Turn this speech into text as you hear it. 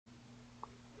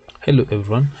Hello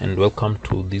everyone, and welcome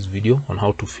to this video on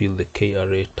how to fill the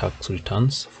K.R.A tax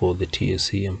returns for the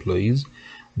TSC employees.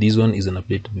 This one is an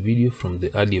updated video from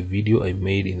the earlier video I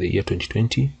made in the year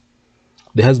 2020.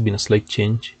 There has been a slight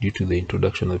change due to the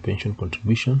introduction of the pension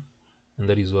contribution, and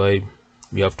that is why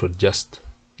we have to adjust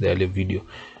the earlier video.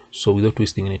 So without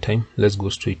wasting any time, let's go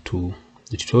straight to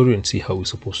the tutorial and see how we're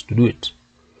supposed to do it.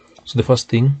 So the first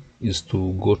thing is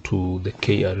to go to the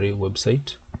K.R.A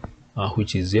website,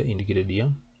 which is here indicated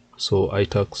here. So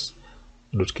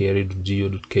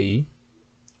itax.kra.go.ke.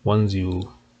 Once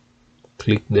you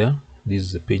click there, this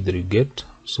is the page that you get.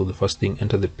 So the first thing,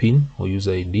 enter the PIN or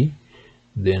user ID,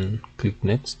 then click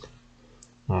next,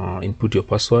 input your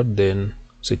password, then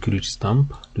security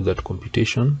stamp, do that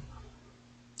computation,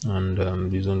 and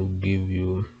this one will give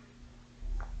you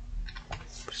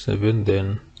 7,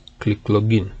 then click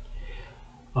login.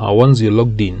 Once you're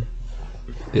logged in,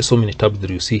 there's so many tabs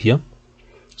that you see here.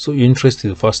 So you're interested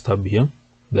in the first tab here,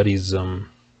 that is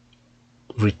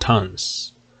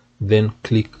returns. Then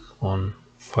click on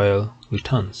file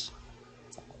returns.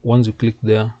 Once you click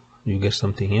there, you get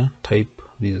something here. Type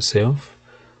this yourself.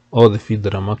 All the fields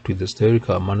that are marked with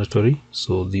asterisk are mandatory.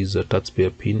 So these are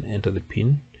taxpayer PIN, enter the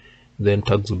PIN. Then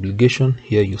tax obligation,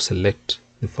 here you select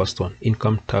the first one,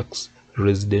 income tax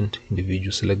resident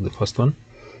individual, select the first one,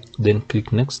 then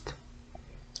click next.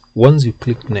 Once you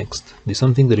click next, there's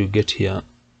something that you get here.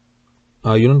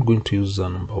 You're not going to use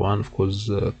number 1, of course.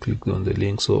 Click on the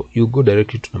link, so you go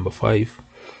directly to number 5.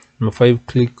 Number 5,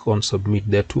 click on submit.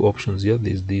 There are two options here.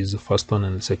 There's the first one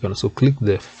and the second. So click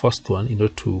the first one in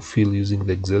order to fill using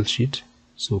the Excel sheet.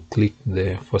 So click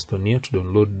the first one here to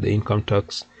download the income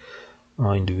tax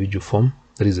individual form,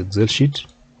 that is Excel sheet.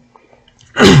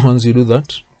 Once you do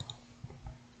that,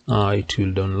 it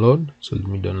will download. So let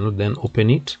me download, then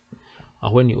open it.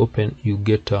 When you open, you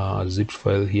get a zip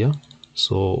file here.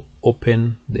 So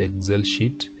open the Excel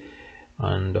sheet,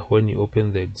 and when you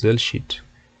open the Excel sheet,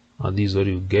 this is what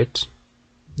you get.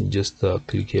 Just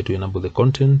click here to enable the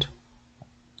content,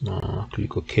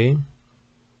 click OK.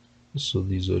 So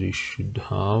this is what you should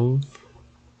have.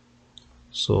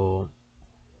 So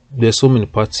there's so many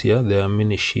parts here. There are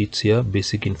many sheets here: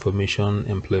 basic information,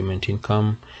 employment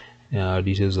income,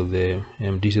 details of the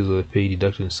pay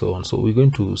deduction, and so on. So we're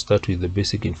going to start with the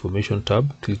basic information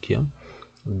tab. Click here.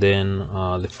 Then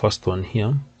the first one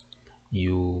here,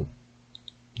 you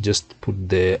just put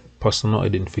the personal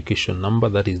identification number,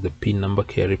 that is the PIN number,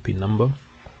 K.R.A PIN number.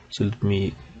 So let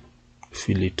me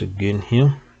fill it again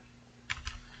here,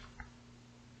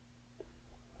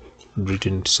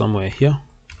 written somewhere here.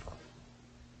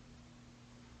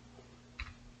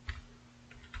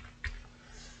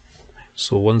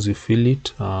 So once you fill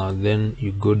it, then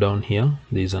you go down here.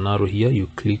 There is an arrow here. You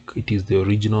click. It is the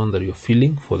original one that you're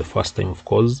filling for the first time, of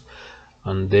course.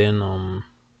 And then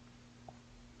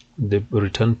the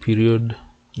return period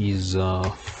is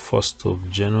 1st of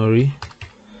January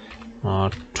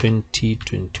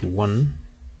 2021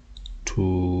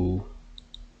 to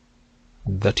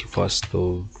 31st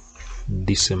of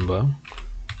December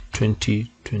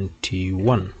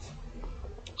 2021.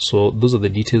 So those are the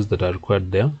details that are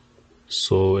required there.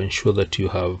 So ensure that you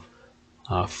have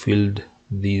filled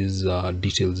these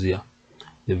details here.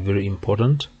 They're very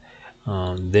important.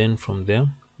 Then from there,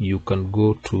 you can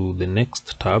go to the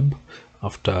next tab.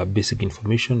 After basic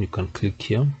information, you can click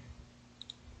here.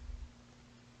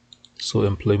 So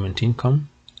employment income.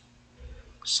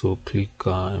 So click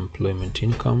employment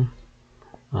income.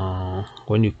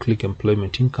 When you click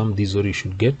employment income, this is what you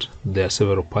should get. There are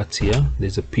several parts here.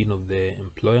 There's a PIN of the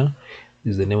employer.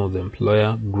 This is the name of the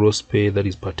employer, gross pay, that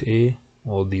is part A,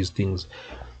 all these things.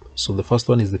 So the first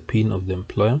one is the PIN of the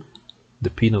employer.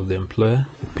 The PIN of the employer,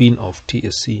 the PIN of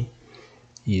TSC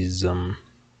is of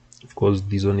course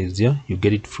this one is here. You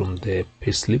get it from the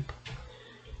payslip.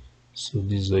 So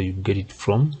this is where you get it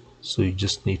from. So you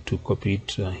just need to copy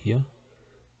it here,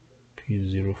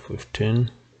 P0510.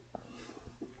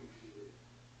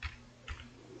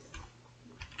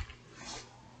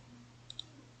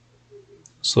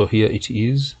 So here it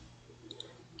is.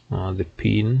 The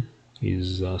PIN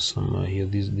is somewhere here.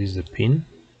 This is the PIN. You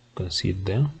can see it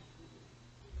there.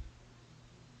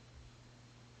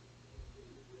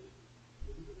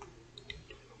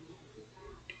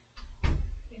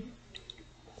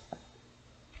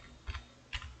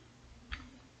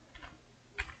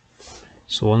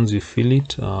 So once you fill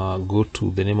it, go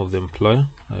to the name of the employer,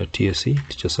 TSC,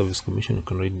 Teacher Service Commission. You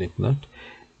can write like that.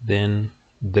 Then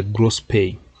the gross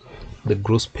pay. The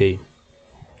gross pay,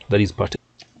 that is part A.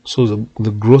 So the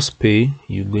gross pay,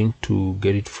 you're going to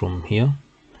get it from here.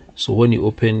 So when you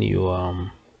open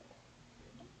your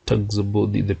taxable,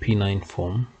 the P9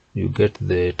 form, you get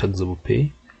the taxable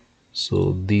pay.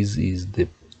 So this is the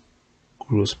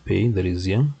gross pay that is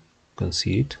here. You can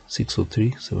see it,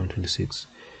 603,726.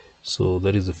 So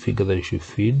that is the figure that you should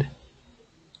feed.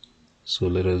 So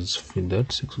let us feed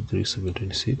that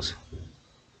 603,726.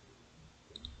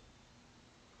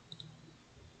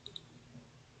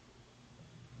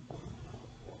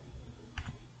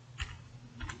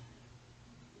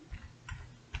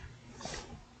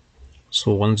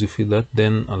 So once you fill that,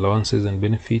 then allowances and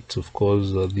benefits, of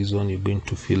course, this one you're going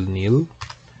to fill nil.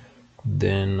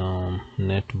 Then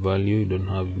net value, you don't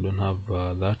have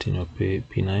that in your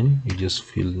P9, you just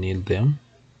fill nil there.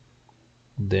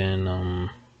 Then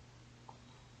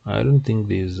I don't think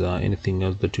there's anything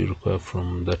else that you require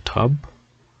from the tab.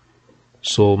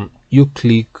 So you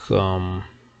click the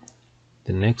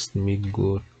next, let me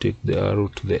go take the arrow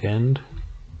to the end.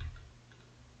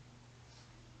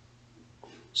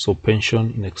 So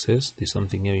pension in excess, there's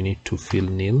something here you need to fill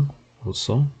nil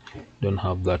also, don't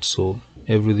have that. So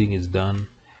everything is done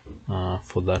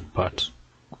for that part.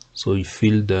 So you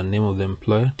fill the name of the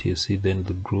employer, TSC, then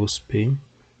the gross pay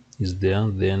is there,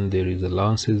 then there is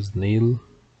allowances, nil,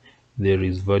 there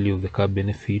is value of the car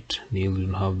benefit, nil, you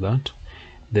don't have that.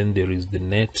 Then there is the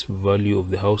net value of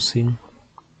the housing,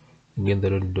 again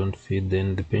that one don't fit.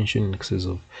 Then the pension in excess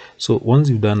of. So once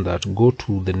you've done that, go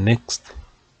to the next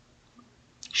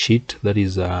sheet, that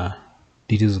is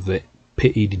details of the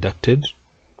pay deducted.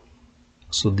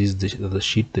 So this is the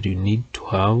sheet that you need to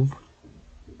have.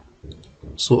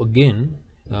 So again,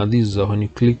 this is when you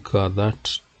click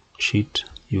that sheet,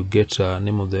 you get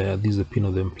name of the, this is the pin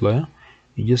of the employer.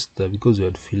 You just because you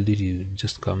had filled it, you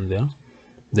just come there.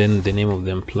 Then the name of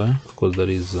the employer, of course that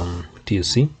is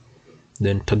TSC.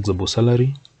 Then taxable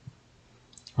salary,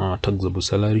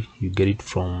 you get it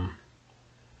from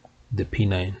the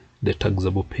P9, the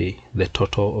taxable pay, the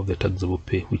total of the taxable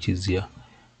pay, which is here.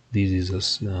 This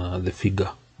is the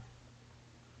figure.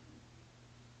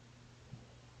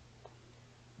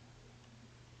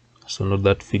 So note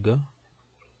that figure.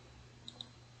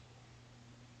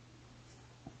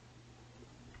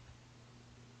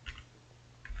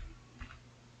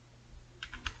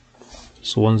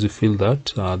 So once you fill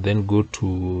that, then go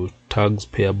to tax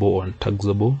payable on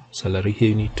taxable salary. Here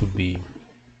you need to be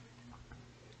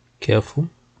careful.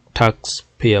 Tax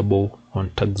payable on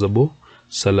taxable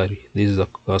salary. This is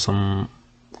some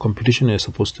computation you're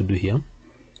supposed to do here.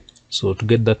 So to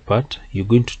get that part, you're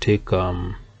going to take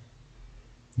the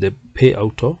pay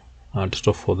auto.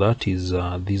 Total for that is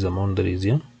this amount that is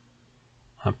here.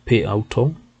 Pay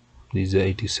auto, this is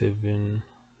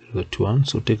 87,021.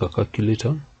 So take a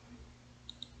calculator.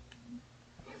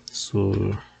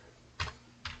 So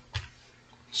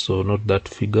note that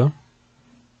figure.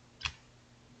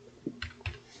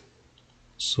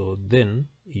 So then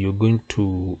you're going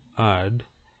to add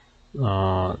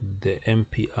the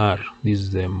MPR. This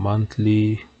is the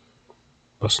monthly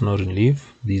personal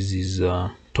relief. This is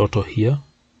total here.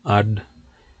 Add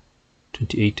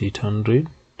 28,800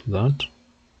 to that.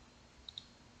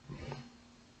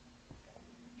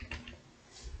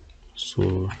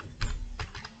 So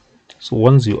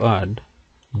once you add,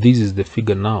 this is the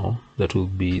figure now that will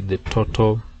be the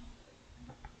total.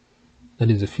 That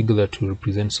is the figure that will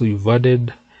represent. So you've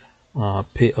added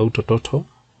pay auto total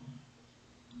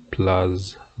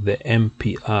plus the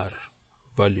MPR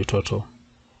value total.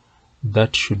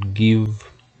 That should give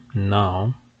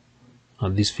now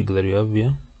this figure that you have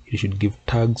here. It should give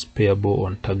tax payable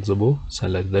on taxable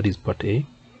salary. That is part A.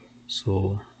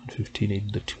 So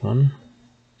 15,831.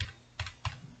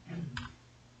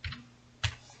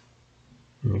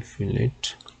 Let me fill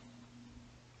it.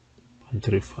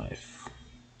 0.35.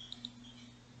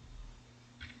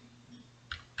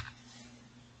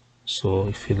 So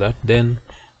if you that, then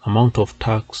amount of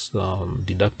tax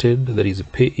deducted, that is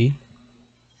payee,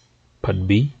 part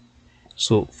B.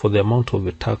 So for the amount of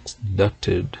the tax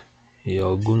deducted,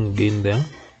 you're going again there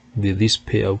with this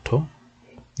pay auto.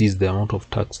 This is the amount of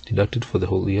tax deducted for the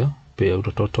whole year, pay auto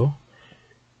total.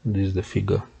 This is the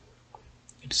figure,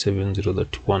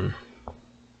 87,031.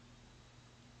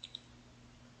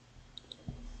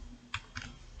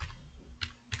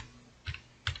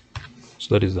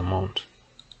 So that is the amount.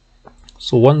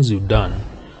 So once you've done,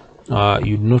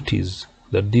 you notice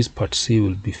that this part C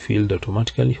will be filled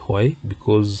automatically. Why?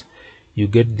 Because you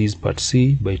get this part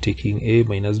C by taking A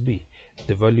minus B.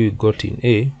 The value you got in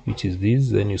A, which is this,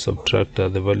 then you subtract the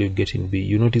value you get in B.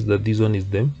 You notice that this one is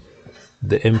the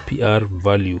MPR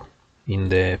value in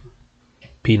the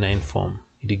P9 form.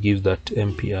 It gives that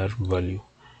MPR value.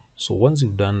 So once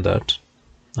you've done that,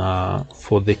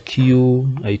 For the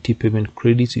QIT payment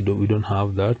credits, we don't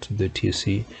have that. The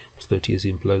TSC, so the TSC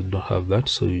employees don't have that,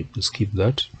 so you skip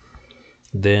that.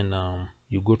 Then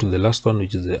you go to the last one,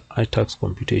 which is the iTax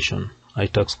computation.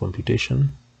 iTax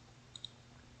computation.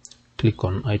 Click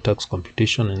on iTax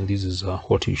computation, and this is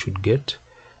what you should get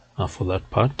for that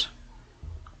part.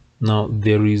 Now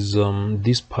there is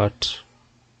this part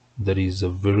that is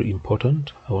very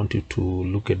important. I want you to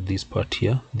look at this part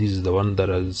here. This is the one that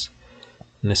has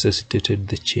necessitated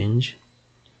the change.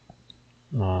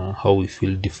 How we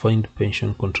feel defined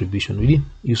pension contribution. We didn't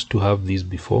used to have this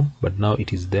before, but now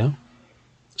it is there.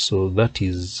 So that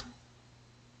is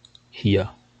here,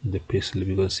 the payslip.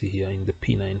 You can see here in the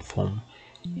P9 form,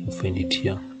 you find it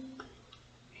here.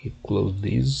 You close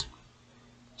this.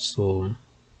 So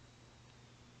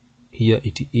here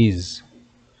it is.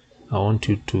 I want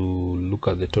you to look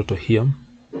at the total here.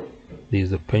 There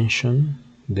is a pension,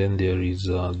 then there is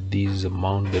this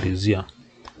amount that is here,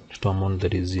 total amount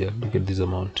that is here. Look at this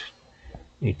amount,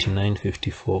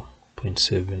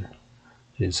 8954.7,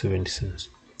 that is 70 cents.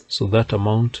 So that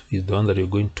amount is the one that you're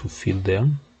going to fill there,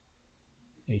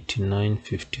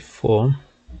 8954.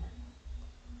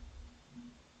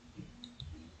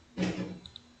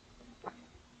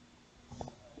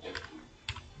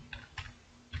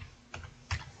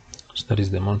 So that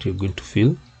is the amount you're going to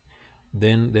fill.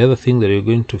 Then the other thing that you're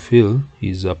going to fill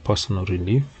is a personal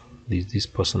relief. This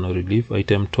personal relief,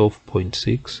 item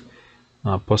 12.6,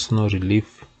 personal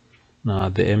relief.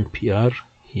 The MPR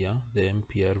here, the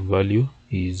MPR value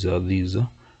is this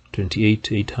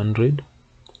 28,800.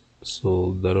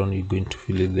 So that one you're going to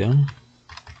fill it there,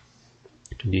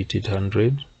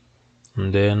 28,800,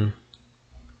 and then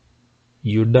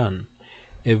you're done.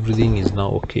 Everything is now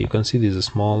okay. You can see there's a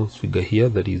small figure here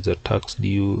that is a tax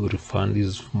due refund.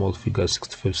 This small figure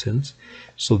 65 cents.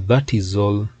 So that is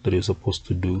all that you're supposed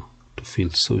to do to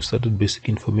fill. So we started basic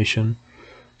information,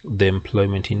 the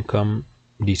employment income,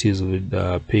 details with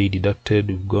pay deducted.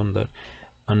 We've gone that,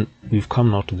 and we've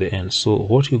come now to the end. So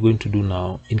what you're going to do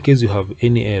now, in case you have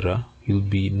any error, you'll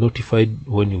be notified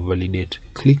when you validate.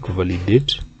 Click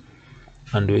validate,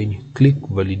 and when you click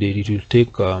validate, it will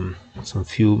take some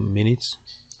few minutes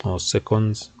or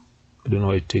seconds. I don't know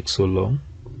why it takes so long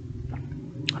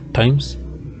at times.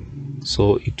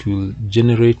 So it will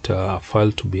generate a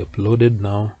file to be uploaded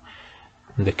now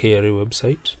on the K.R.A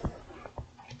website.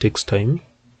 It takes time.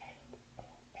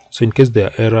 So in case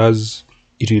there are errors,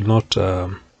 it will not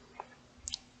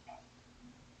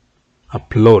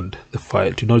upload the file.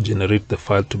 It will not generate the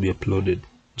file to be uploaded,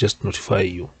 just notify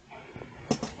you.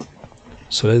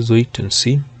 So let's wait and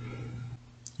see.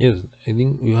 Yes, I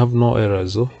think you have no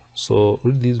errors though. So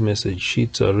read this message: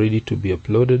 sheets are ready to be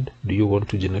uploaded. Do you want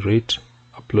to generate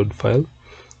upload file?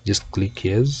 Just click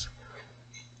yes.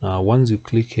 Once you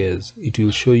click yes, it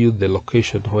will show you the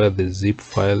location where the zip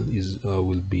file is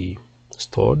will be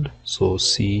stored. So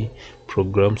see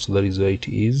program, so that is where it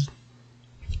is.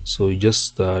 So you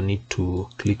just need to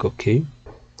click OK.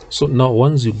 So now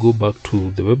once you go back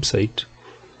to the website,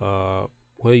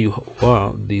 where you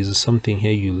are, there is something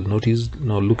here you'll notice.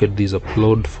 Now look at this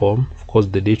upload form. Of course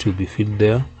the date will be filled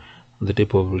there, the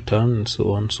type of return and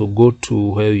so on. So go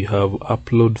to where you have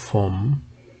upload form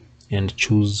and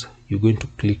choose, you're going to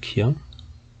click here.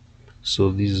 So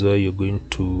this is where you're going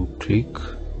to click,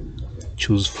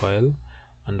 choose file,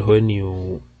 and when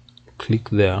you click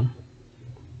there,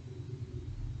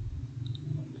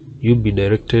 you'll be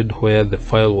directed where the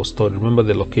file was stored. Remember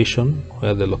the location,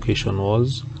 where the location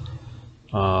was.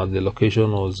 The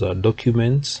location was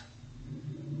documents.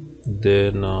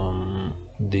 Then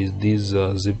there's this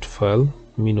zipped file.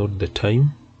 Let me note the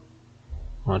time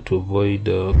to avoid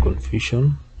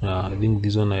confusion. I think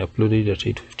this one I uploaded at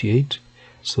 8:58.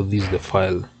 So this is the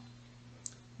file.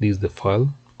 This is the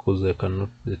file, because I can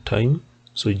note the time.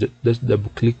 So you just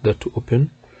double click that to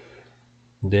open.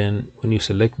 Then when you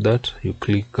select that, you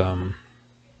click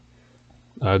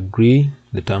agree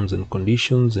the terms and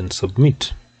conditions and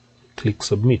submit. Click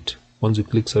submit. Once you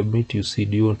click submit, you see,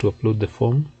 do you want to upload the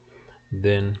form?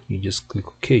 Then you just click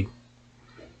OK.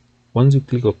 Once you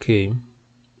click OK,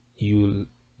 you'll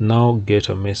now get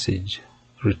a message: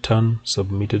 return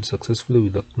submitted successfully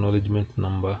with acknowledgement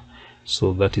number.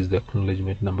 So that is the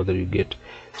acknowledgement number that you get.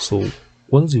 So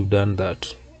once you've done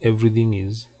that, everything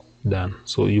is done.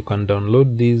 So you can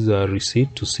download this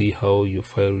receipt to see how your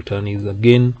file return is.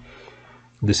 Again,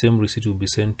 the same receipt will be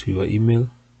sent to your email,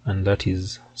 and that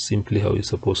is simply how you're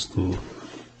supposed to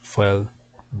file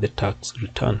the tax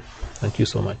return. Thank you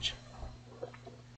so much.